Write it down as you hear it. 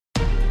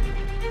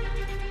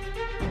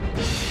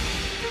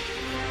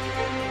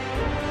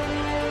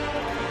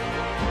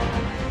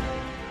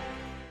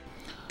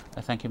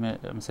Thank you,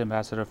 Mr.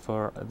 Ambassador,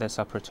 for this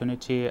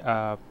opportunity.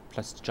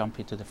 Let's jump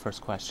into the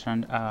first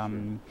question.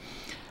 An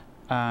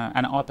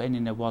op-ed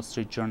in the Wall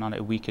Street Journal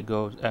a week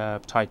ago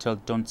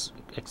titled "Don't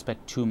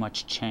Expect Too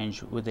Much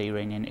Change with the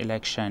Iranian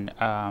Election."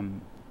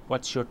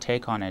 What's your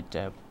take on it?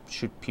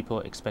 Should people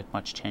expect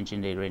much change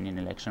in the Iranian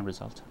election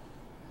result?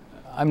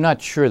 I'm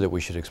not sure that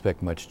we should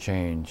expect much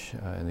change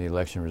in the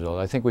election result.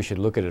 I think we should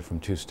look at it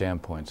from two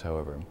standpoints,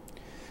 however.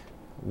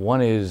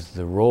 One is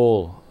the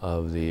role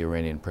of the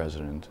Iranian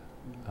president,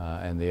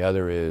 and the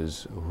other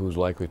is who's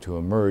likely to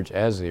emerge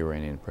as the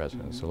Iranian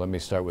president. So let me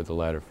start with the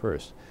latter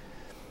first.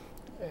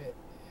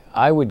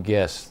 I would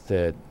guess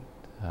that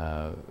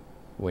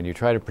when you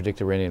try to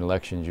predict Iranian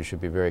elections, you should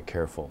be very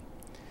careful.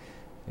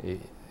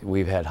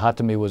 We've had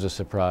Khatami was a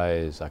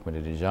surprise,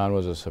 Ahmadinejad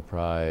was a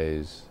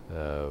surprise,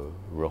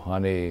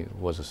 Rouhani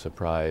was a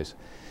surprise.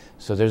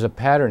 So there's a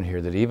pattern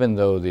here that even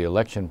though the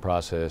election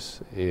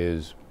process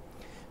is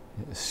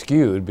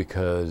skewed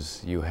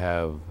because you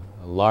have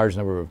a large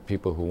number of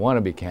people who want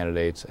to be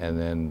candidates and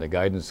then the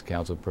guidance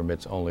council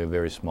permits only a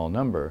very small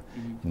number.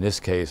 In this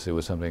case it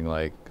was something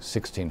like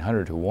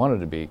 1,600 who wanted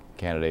to be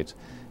candidates,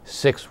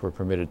 6 were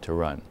permitted to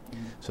run.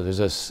 So there's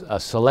a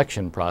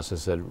selection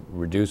process that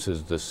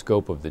reduces the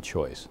scope of the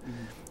choice.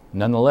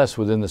 Nonetheless,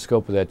 within the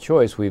scope of that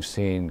choice, we've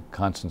seen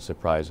constant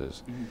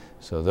surprises.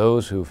 So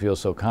those who feel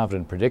so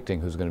confident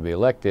predicting who's going to be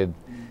elected,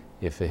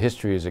 if the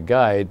history is a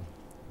guide,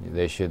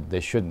 they should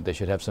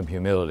have some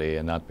humility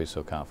and not be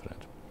so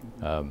confident.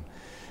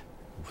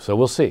 So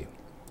we'll see.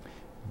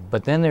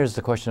 But then there's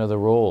the question of the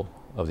role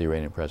of the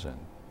Iranian president.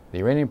 The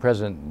Iranian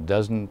president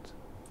doesn't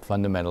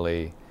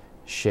fundamentally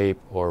shape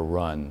or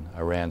run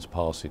Iran's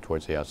policy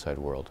towards the outside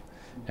world,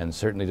 and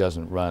certainly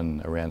doesn't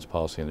run Iran's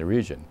policy in the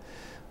region.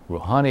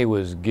 Rouhani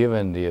was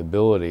given the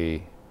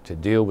ability to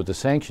deal with the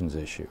sanctions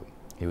issue.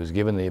 He was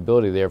given the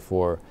ability,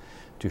 therefore,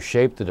 to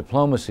shape the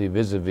diplomacy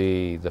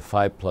vis-a-vis the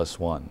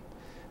 5+1.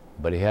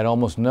 But he had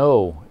almost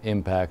no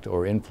impact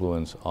or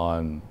influence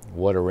on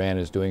what Iran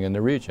is doing in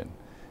the region.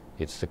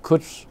 It's the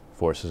Quds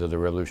forces of the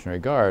Revolutionary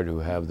Guard who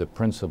have the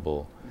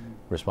principal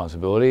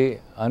responsibility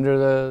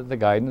under the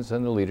guidance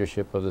and the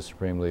leadership of the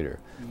supreme leader.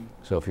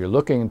 So if you're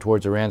looking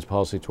towards Iran's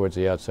policy towards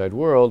the outside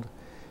world,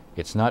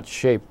 it's not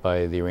shaped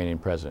by the Iranian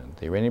president.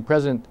 The Iranian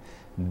president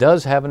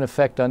does have an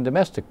effect on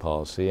domestic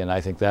policy, and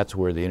I think that's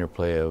where the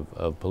interplay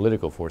of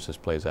political forces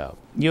plays out.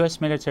 U.S.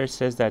 military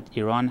says that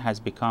Iran has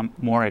become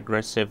more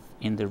aggressive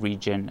in the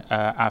region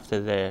after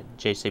the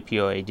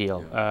JCPOA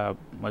deal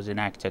was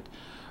enacted.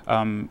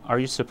 Are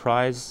you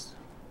surprised?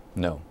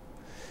 No.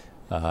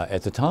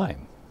 At the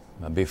time,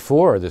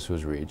 before this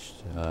was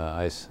reached,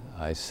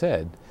 I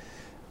said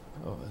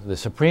the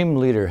supreme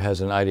leader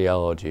has an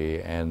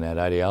ideology, and that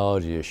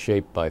ideology is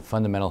shaped by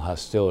fundamental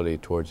hostility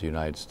towards the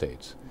United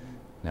States.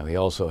 Now, he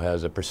also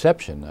has a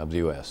perception of the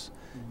U.S.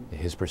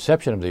 His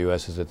perception of the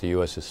U.S. is that the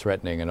U.S. is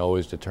threatening and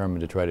always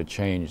determined to try to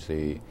change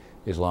the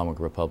Islamic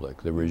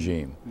Republic, the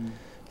regime.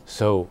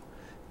 So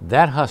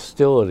that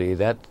hostility,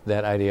 that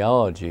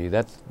ideology,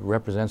 that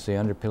represents the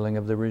underpinning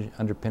of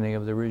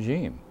the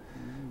regime.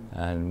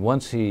 And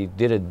once he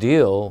did a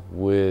deal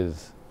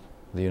with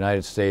the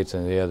United States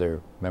and the other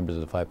members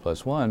of the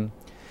 5+1,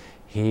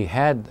 he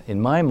had,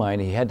 in my mind,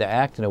 he had to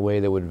act in a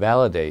way that would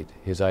validate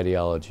his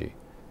ideology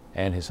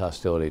and his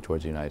hostility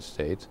towards the United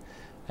States.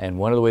 And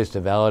one of the ways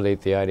to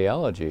validate the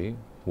ideology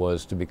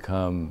was to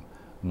become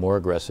more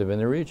aggressive in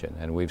the region.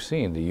 And we've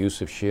seen the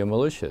use of Shia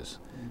militias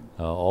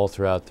all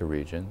throughout the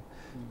region.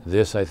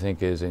 This, I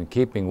think, is in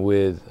keeping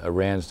with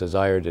Iran's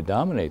desire to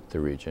dominate the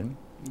region,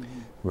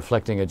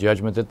 reflecting a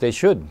judgment that they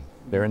should.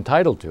 They're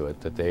entitled to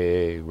it, that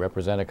they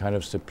represent a kind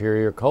of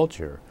superior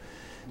culture.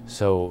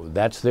 So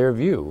that's their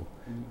view.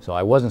 So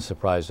I wasn't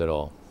surprised at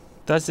all.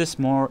 Does this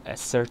more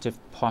assertive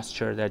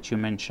posture that you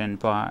mentioned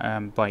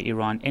by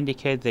Iran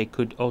indicate they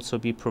could also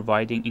be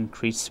providing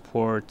increased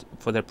support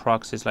for their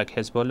proxies like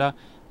Hezbollah?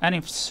 And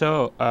if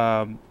so,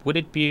 would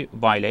it be a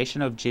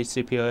violation of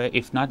JCPOA,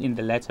 if not in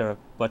the letter,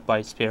 but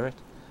by spirit?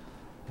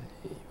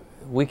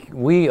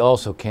 We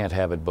also can't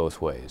have it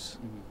both ways.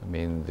 I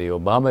mean, the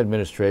Obama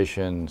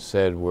administration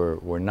said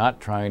we're not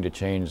trying to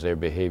change their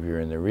behavior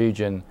in the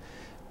region.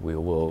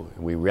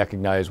 We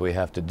recognize we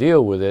have to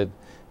deal with it,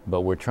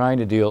 but we're trying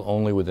to deal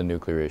only with the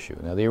nuclear issue.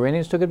 Now, the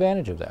Iranians took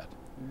advantage of that.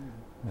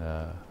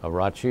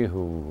 Arachi,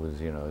 who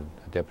was, a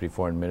deputy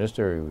foreign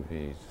minister,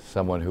 he's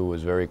someone who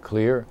was very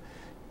clear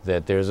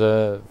that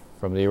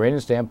from the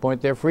Iranian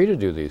standpoint, they're free to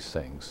do these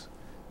things.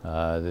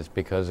 That's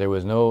because there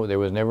was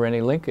never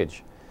any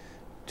linkage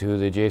to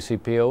the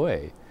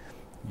JCPOA.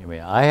 I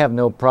mean, I have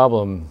no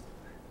problem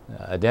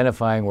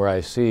identifying where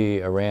I see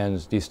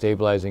Iran's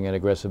destabilizing and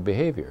aggressive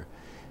behavior.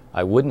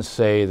 I wouldn't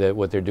say that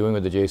what they're doing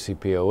with the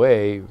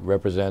JCPOA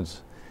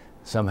represents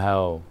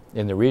somehow,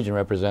 in the region,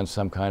 represents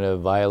some kind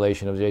of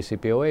violation of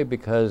JCPOA,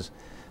 because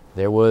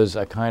there was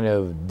a kind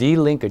of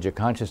delinkage, a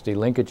conscious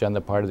delinkage on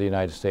the part of the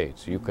United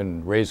States. You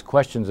can raise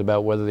questions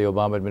about whether the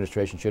Obama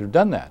administration should have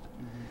done that,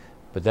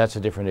 but that's a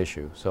different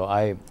issue.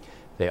 So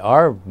they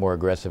are more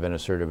aggressive and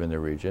assertive in the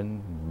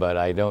region, but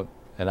I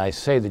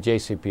say the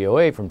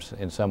JCPOA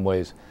in some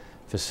ways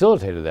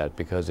facilitated that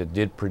because it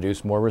did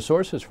produce more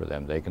resources for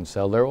them. They can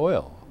sell their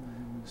oil.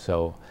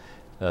 So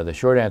the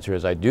short answer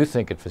is I do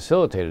think it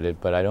facilitated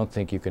it, but I don't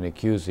think you can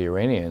accuse the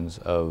Iranians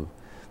of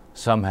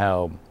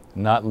somehow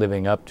not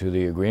living up to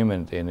the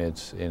agreement in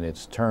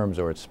its terms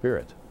or its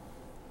spirit.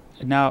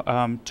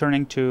 Now,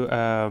 turning to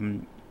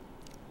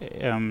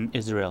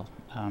Israel,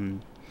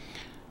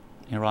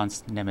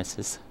 Iran's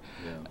nemesis.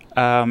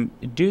 Yeah.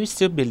 Do you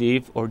still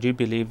believe, or do you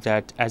believe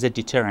that as a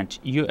deterrent,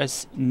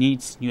 U.S.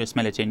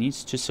 military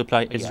needs to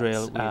supply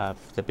Israel, yes,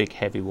 the big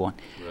heavy one,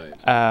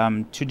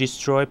 right, to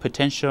destroy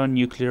potential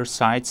nuclear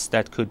sites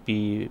that could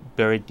be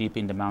buried deep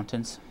in the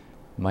mountains?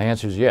 My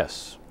answer is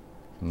yes.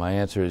 My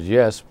answer is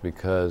yes,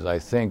 because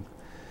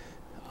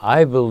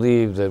I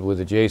believe that with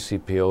the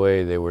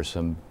JCPOA there were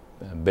some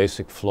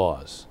basic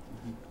flaws.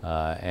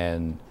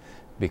 And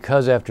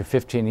because after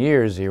 15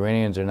 years the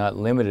Iranians are not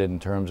limited in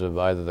terms of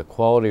either the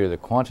quality or the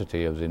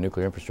quantity of the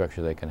nuclear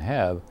infrastructure they can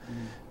have,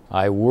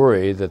 I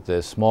worry that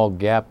the small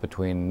gap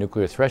between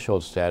nuclear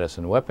threshold status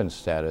and weapons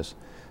status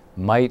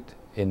might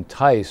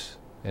entice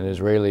an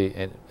Israeli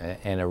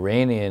and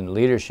Iranian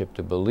leadership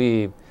to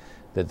believe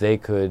that they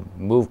could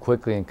move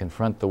quickly and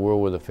confront the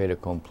world with a fait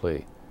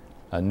accompli,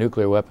 a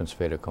nuclear weapons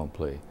fait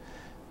accompli.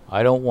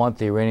 I don't want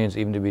the Iranians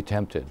even to be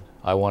tempted.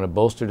 I want to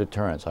bolster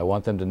deterrence. I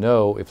want them to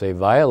know if they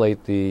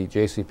violate the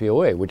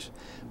JCPOA,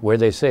 where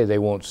they say they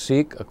won't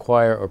seek,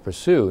 acquire, or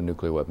pursue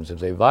nuclear weapons, if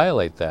they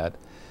violate that,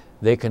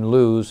 they can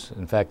lose,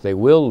 in fact, they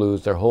will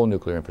lose their whole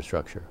nuclear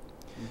infrastructure.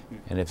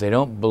 And if they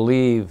don't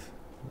believe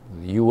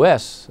the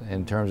U.S.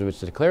 in terms of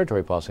its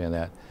declaratory policy on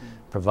that,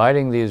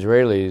 providing the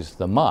Israelis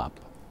the mop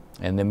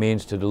and the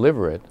means to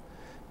deliver it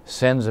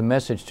sends a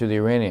message to the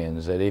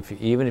Iranians that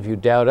even if you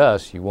doubt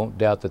us, you won't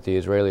doubt that the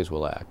Israelis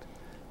will act.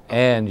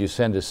 And you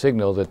send a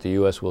signal that the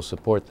U.S. will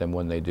support them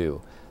when they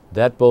do.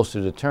 That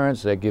bolsters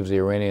deterrence. That gives the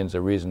Iranians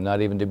a reason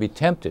not even to be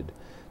tempted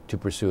to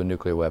pursue a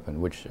nuclear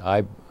weapon, which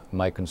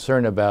my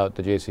concern about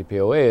the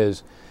JCPOA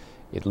is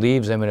it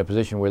leaves them in a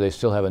position where they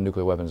still have a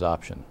nuclear weapons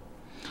option.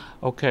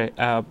 Okay.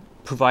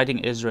 Providing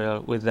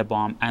Israel with the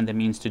bomb and the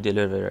means to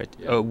deliver it,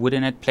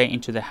 wouldn't it play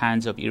into the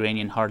hands of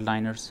Iranian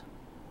hardliners?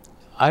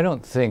 I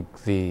don't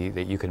think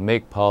that you can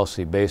make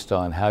policy based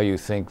on how you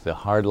think the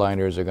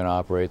hardliners are going to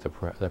operate,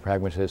 the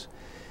pragmatists.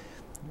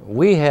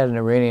 We had an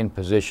Iranian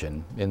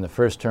position in the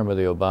first term of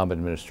the Obama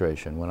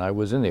administration, when I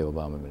was in the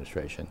Obama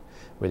administration,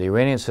 where the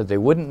Iranians said they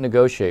wouldn't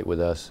negotiate with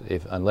us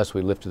unless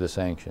we lifted the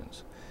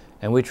sanctions.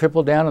 And we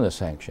tripled down on the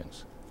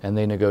sanctions, and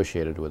they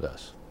negotiated with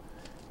us.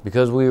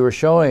 Because we were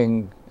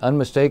showing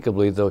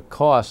unmistakably the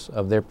costs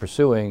of their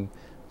pursuing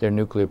their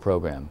nuclear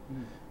program.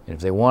 And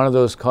if they wanted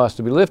those costs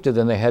to be lifted,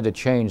 then they had to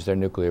change their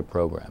nuclear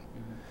program.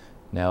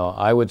 Now,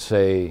 I would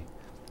say,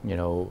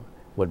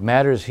 what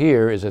matters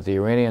here is that the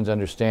Iranians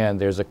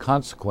understand there's a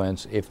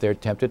consequence if they're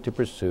tempted to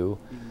pursue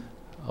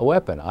a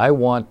weapon. I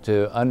want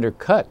to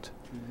undercut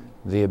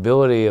the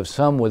ability of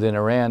some within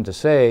Iran to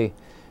say,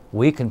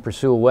 we can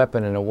pursue a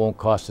weapon and it won't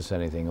cost us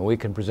anything, and we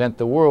can present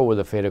the world with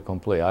a fait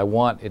accompli. I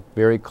want it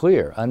very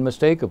clear,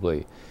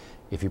 unmistakably.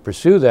 If you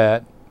pursue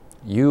that,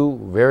 you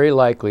very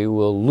likely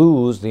will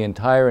lose the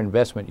entire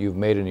investment you've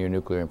made in your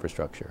nuclear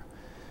infrastructure.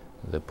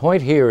 The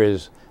point here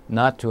is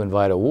not to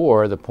invite a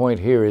war. The point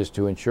here is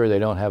to ensure they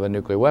don't have a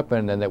nuclear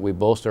weapon and that we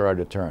bolster our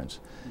deterrence.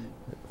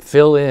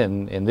 Fill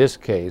in this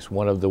case,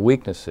 one of the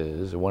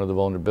weaknesses, one of the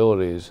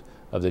vulnerabilities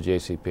of the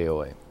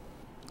JCPOA.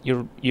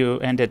 You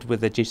ended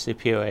with the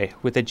JCPOA.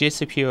 With the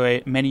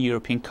JCPOA, many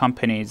European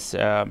companies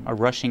are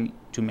rushing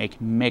to make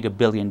mega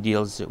billion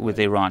deals with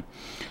Iran.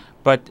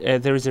 But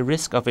there is a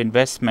risk of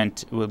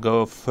investment will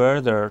go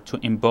further to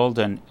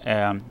embolden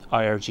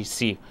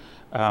IRGC.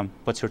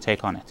 What's your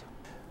take on it?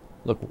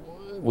 Look,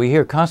 we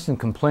hear constant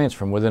complaints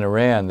from within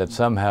Iran that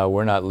somehow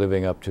we're not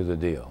living up to the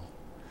deal.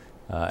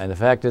 And the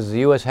fact is the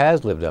U.S.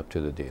 has lived up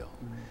to the deal.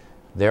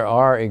 There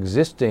are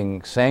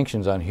existing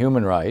sanctions on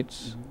human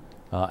rights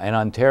and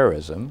on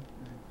terrorism,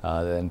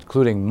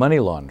 including money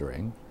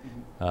laundering,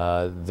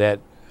 that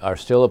are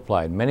still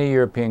applied. Many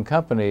European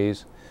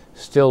companies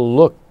still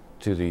look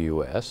to the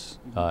U.S.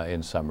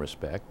 In some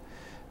respect.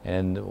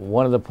 And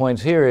one of the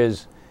points here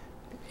is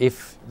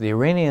if the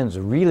Iranians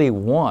really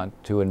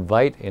want to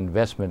invite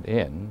investment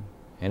in,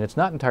 and it's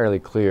not entirely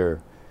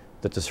clear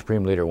that the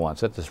Supreme Leader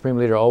wants it. The Supreme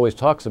Leader always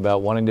talks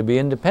about wanting to be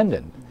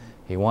independent.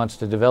 He wants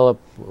to develop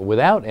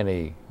without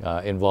any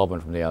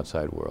involvement from the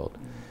outside world.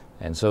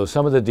 And so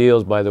some of the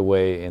deals, by the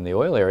way, in the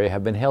oil area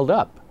have been held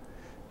up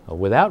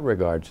without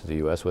regard to the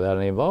U.S., without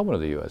any involvement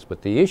of the U.S.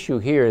 But the issue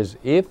here is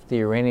if the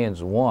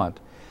Iranians want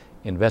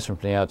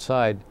investment from the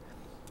outside,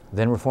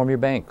 then reform your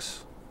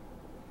banks.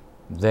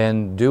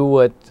 Then do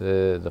what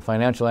the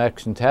Financial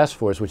Action Task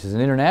Force, which is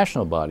an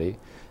international body,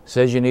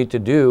 says you need to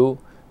do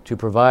to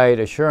provide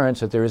assurance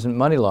that there isn't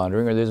money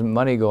laundering or there isn't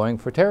money going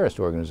for terrorist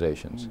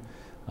organizations.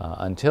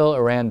 Until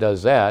Iran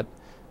does that,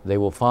 they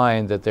will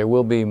find that there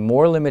will be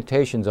more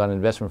limitations on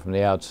investment from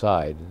the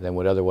outside than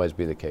would otherwise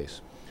be the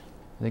case.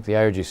 I think the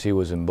IRGC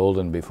was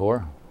emboldened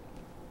before.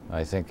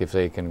 I think if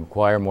they can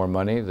acquire more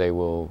money,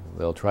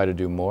 they'll try to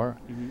do more.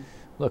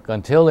 Look,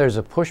 until there's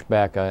a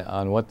pushback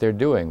on what they're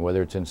doing,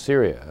 whether it's in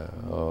Syria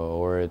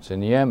or it's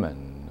in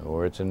Yemen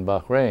or it's in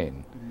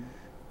Bahrain,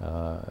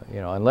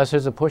 you know, unless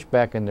there's a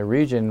pushback in the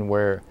region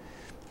where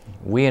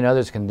we and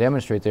others can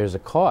demonstrate there's a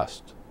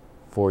cost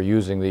for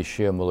using these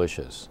Shia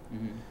militias.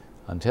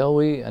 Until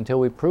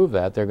we prove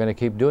that, they're going to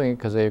keep doing it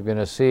because they're going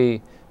to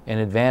see an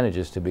advantage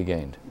is to be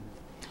gained.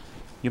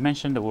 You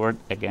mentioned the word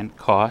again,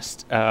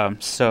 cost.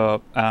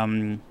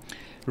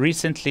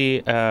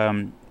 Recently,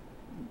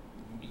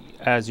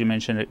 as you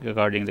mentioned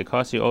regarding the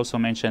cost, you also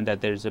mentioned that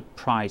there's a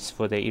price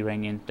for the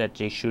Iranians, that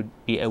they should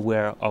be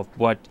aware of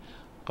what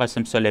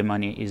Qasem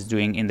Soleimani is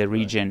doing in the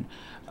region.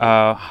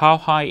 How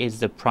high is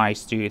the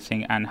price, do you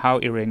think, and how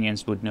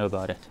Iranians would know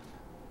about it?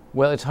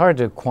 Well, it's hard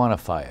to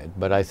quantify it,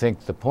 but I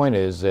think the point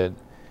is that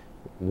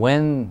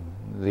when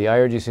the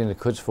IRGC and the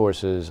Quds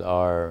forces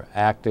are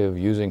active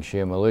using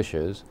Shia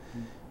militias,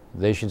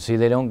 they should see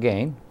they don't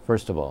gain,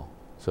 first of all.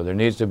 So there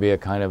needs to be a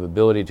kind of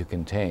ability to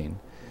contain.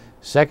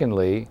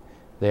 Secondly,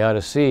 they ought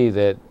to see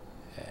that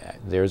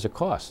there's a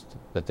cost,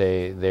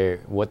 that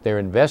what they're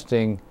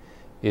investing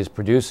is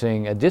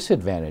producing a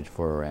disadvantage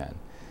for Iran.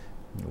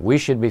 We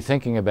should be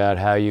thinking about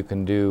how you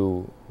can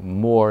do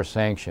more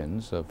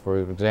sanctions. For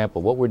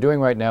example, what we're doing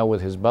right now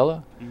with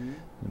Hezbollah,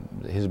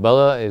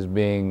 Hezbollah is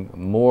being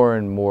more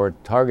and more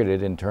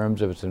targeted in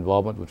terms of its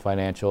involvement with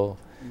financial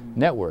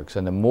networks.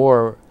 And the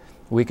more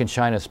we can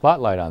shine a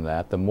spotlight on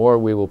that, the more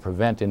we will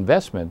prevent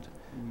investment,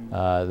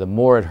 the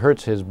more it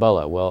hurts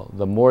Hezbollah. Well,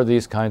 the more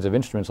these kinds of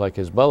instruments like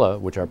Hezbollah,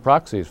 which are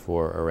proxies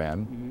for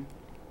Iran,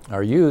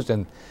 are used,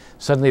 and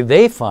suddenly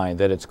they find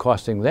that it's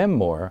costing them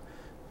more,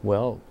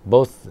 well,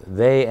 both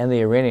they and the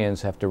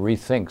Iranians have to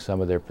rethink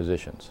some of their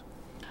positions.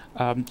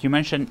 You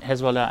mentioned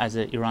Hezbollah as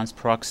Iran's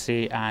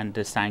proxy and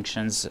the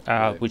sanctions,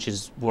 Right. which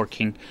is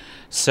working.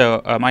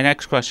 So my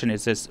next question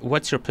is this: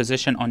 what's your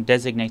position on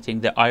designating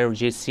the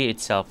IRGC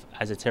itself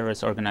as a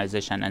terrorist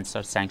organization and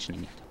start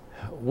sanctioning it?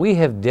 We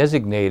have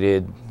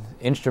designated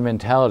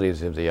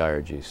instrumentalities of the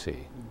IRGC.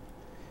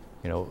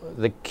 You know,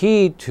 the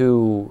key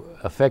to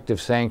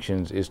effective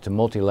sanctions is to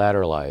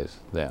multilateralize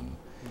them.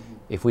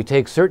 If we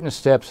take certain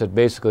steps that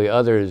basically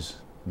others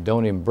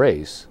don't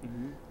embrace,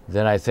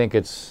 then I think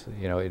it's,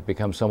 you know, it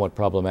becomes somewhat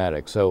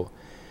problematic. So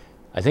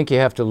I think you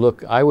have to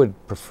look, I would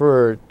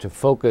prefer to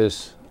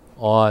focus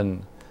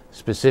on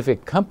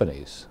specific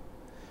companies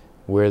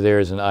where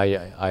there's an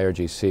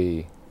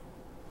IRGC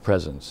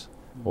presence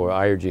or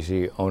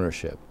IRGC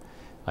ownership.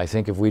 I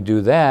think if we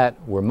do that,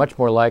 we're much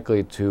more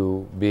likely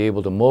to be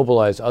able to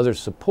mobilize other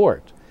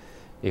support.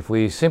 If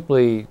we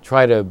simply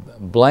try to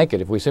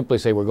blanket, if we simply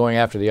say we're going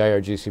after the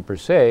IRGC per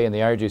se, and the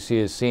IRGC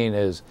is seen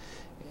as,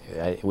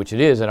 which it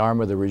is, an arm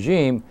of the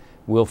regime,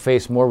 we'll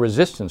face more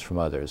resistance from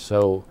others.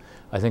 So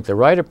I think the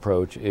right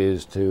approach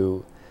is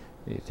to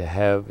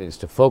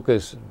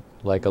focus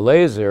like a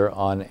laser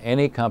on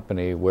any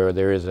company where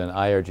there is an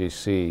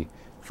IRGC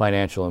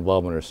financial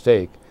involvement or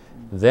stake.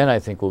 Then I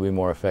think we'll be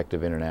more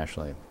effective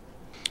internationally.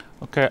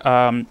 Okay,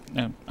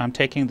 I'm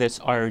taking this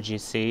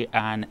IRGC,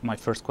 and my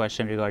first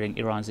question regarding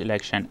Iran's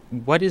election.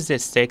 What is the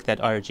stake that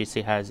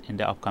IRGC has in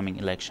the upcoming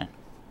election?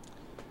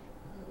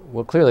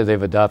 Well, clearly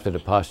they've adopted a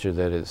posture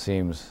that it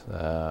seems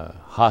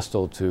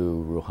hostile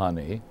to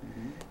Rouhani.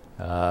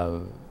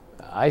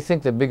 I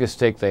think the biggest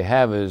stake they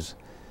have is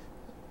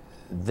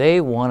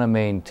they want to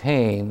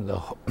maintain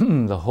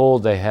the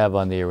hold they have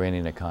on the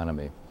Iranian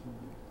economy.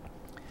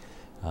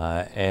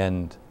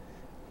 And,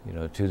 you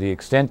know, to the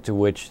extent to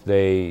which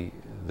they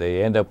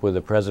end up with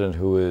a president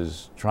who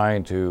is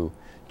trying to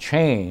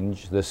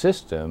change the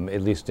system,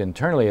 at least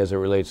internally as it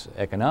relates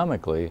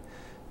economically,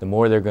 the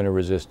more they're going to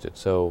resist it.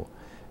 So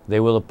they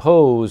will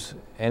oppose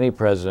any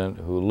president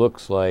who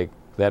looks like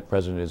that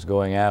president is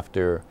going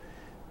after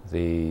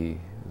the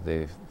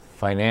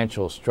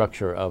financial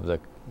structure of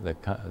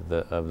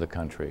the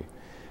country.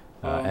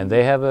 And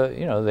they have a,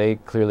 you know, they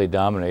clearly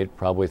dominate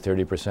probably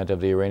 30% of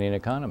the Iranian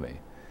economy.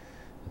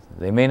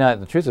 They may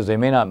not, the truth is they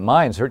may not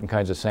mind certain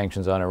kinds of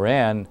sanctions on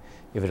Iran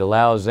if it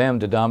allows them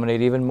to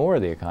dominate even more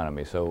of the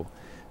economy. So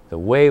the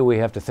way we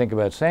have to think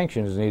about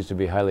sanctions needs to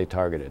be highly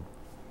targeted.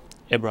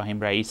 Ibrahim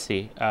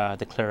Raisi,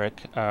 the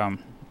cleric,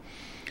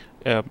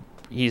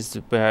 he's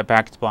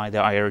backed by the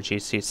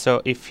IRGC.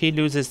 So if he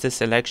loses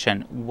this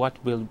election, what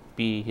will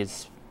be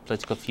his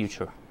political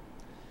future?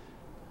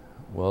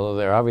 Well,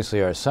 there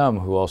obviously are some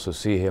who also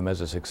see him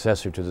as a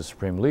successor to the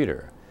supreme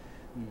leader.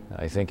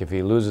 I think if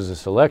he loses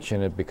this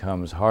election, it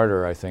becomes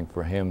harder, I think,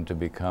 for him to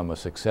become a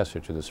successor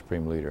to the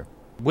supreme leader.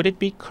 Would it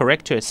be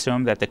correct to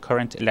assume that the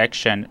current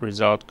election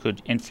result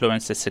could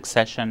influence the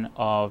succession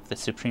of the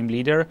supreme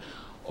leader,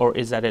 or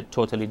is that a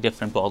totally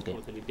different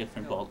ballgame?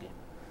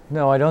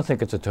 No, I don't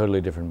think it's a totally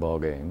different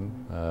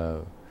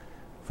ballgame.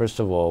 First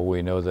of all,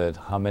 we know that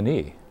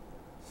Khamenei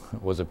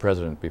was a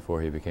president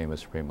before he became a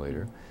supreme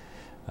leader.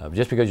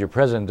 Just because you're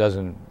president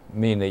doesn't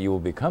mean that you will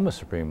become a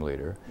supreme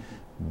leader.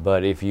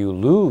 But if you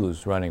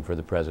lose running for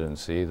the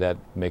presidency, that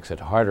makes it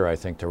harder, I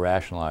think, to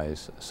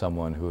rationalize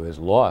someone who has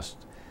lost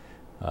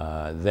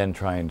than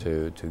trying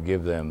to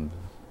give them,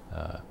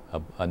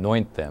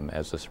 anoint them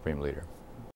as the supreme leader.